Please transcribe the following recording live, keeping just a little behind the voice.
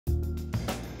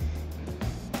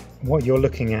what you're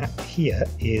looking at here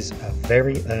is a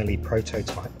very early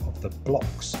prototype of the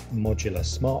Blocks modular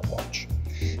smartwatch,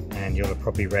 and you'll have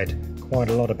probably read quite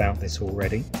a lot about this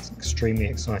already. It's an extremely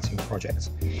exciting project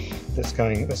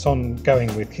that's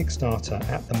ongoing with Kickstarter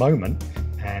at the moment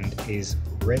and is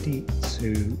ready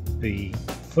to be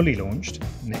fully launched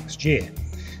next year.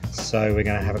 So we're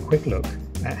going to have a quick look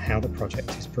at how the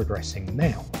project is progressing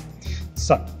now.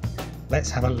 So let's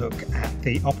have a look at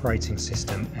the operating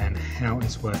system and how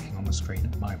it's working on the screen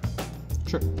at the moment.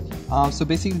 Sure. So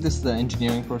basically this is the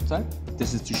engineering prototype.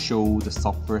 This is to show the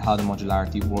software, how the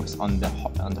modularity works on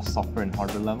the software and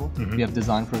hardware level. We have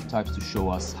design prototypes to show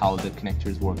us how the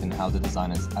connectors work and how the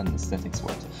design and aesthetics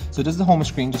works. So this is the home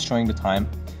screen, just showing the time.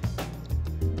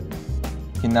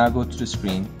 You can now go to the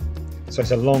screen. So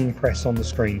it's a long press on the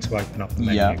screen to open up the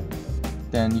menu. Yeah.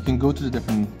 Then you can go to the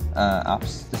different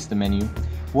apps. This is the menu.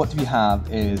 What we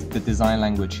have is the design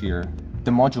language here.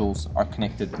 The modules are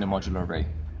connected in a modular array,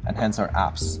 and hence our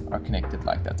apps are connected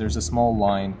like that. There's a small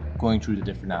line going through the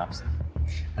different apps.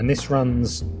 And this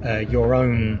runs your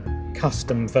own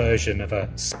custom version of a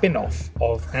spin-off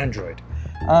of Android.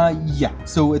 Yeah,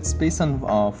 so it's based on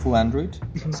full Android.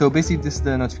 So basically this is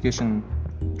the notification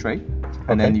tray,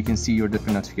 and then you can see your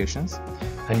different notifications.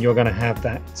 And you're going to have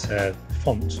that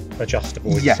font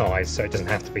adjustable in size, so it doesn't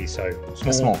have to be so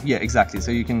small. Yeah, exactly.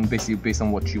 So you can basically, based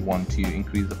on what you want, to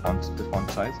increase the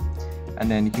font size. And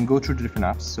then you can go through the different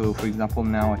apps. So for example,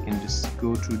 now I can just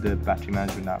go through the battery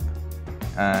management app,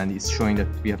 and it's showing that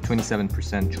we have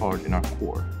 27% charge in our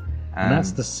core. And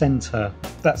that's the center,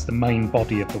 that's the main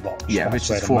body of the watch. Yeah, that's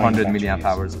which is 400 milliamp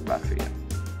hours of battery.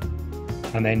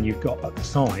 Yeah. And then you've got at the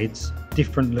sides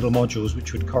different little modules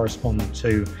which would correspond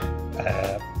to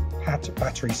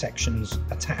battery sections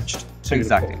attached to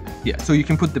the core. Yeah, so you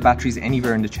can put the batteries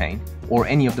anywhere in the chain, or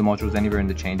any of the modules anywhere in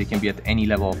the chain. They can be at any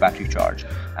level of battery charge,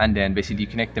 and then basically you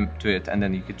connect them to it, and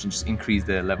then you can just increase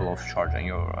the level of charge on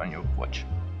your watch.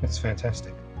 That's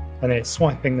fantastic. And then it's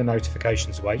swiping the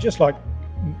notifications away, just like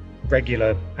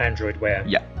regular Android Wear.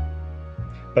 Yeah.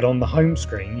 But on the home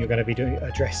screen, you're going to be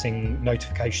addressing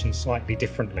notifications slightly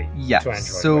differently to Android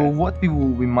so Wear. what we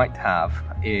might have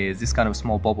is this kind of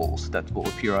small bubbles that will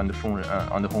appear on the phone,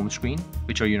 on the home screen,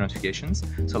 which are your notifications.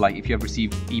 So like if you have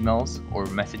received emails or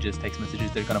messages, text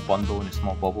messages, they're going to bundle in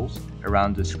small bubbles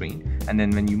around the screen. And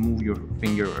then when you move your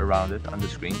finger around it on the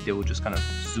screen, they will just kind of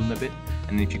zoom a bit.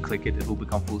 And then if you click it, it will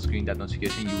become full screen, that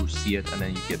notification, you will see it, and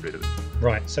then you get rid of it.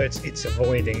 Right, so it's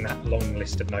avoiding that long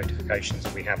list of notifications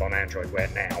that we have on Android Wear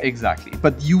now. Exactly,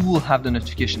 but you will have the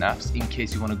notification apps in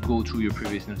case you want to go through your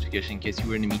previous notification, in case you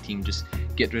were in a meeting, just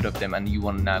get rid of them and you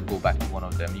want to now go back to one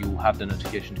of them. You will have the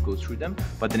notification to go through them,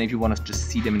 but then if you want to just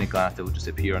see them in a glance, they will just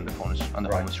appear on the phone, on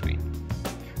the home screen.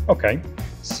 Okay,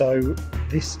 so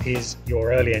this is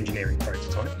your early engineering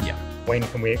prototype. Yeah. When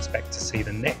can we expect to see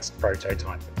the next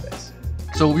prototype of this?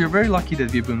 So we are very lucky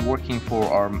that we've been working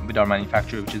with our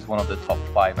manufacturer, which is one of the top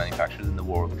 5 manufacturers in the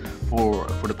world, for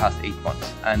the past 8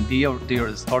 months, and they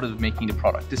are started making the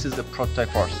product. This is the prototype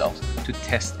for ourselves to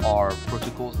test our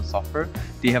protocols and software.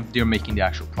 They're making the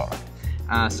actual product.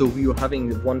 So we were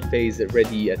having one phase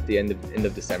ready at the end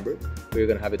of December. We're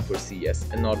going to have it for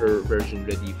CES, another version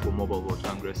ready for Mobile World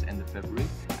Congress end of February,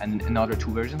 and another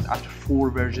 2 versions. After 4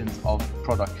 versions of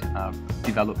product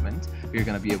development, we're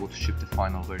going to be able to ship the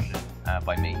final version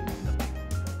by May.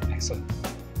 Excellent.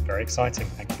 Very exciting.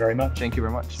 Thank you very much. Thank you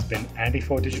very much. It's been Andy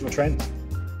for Digital Trends.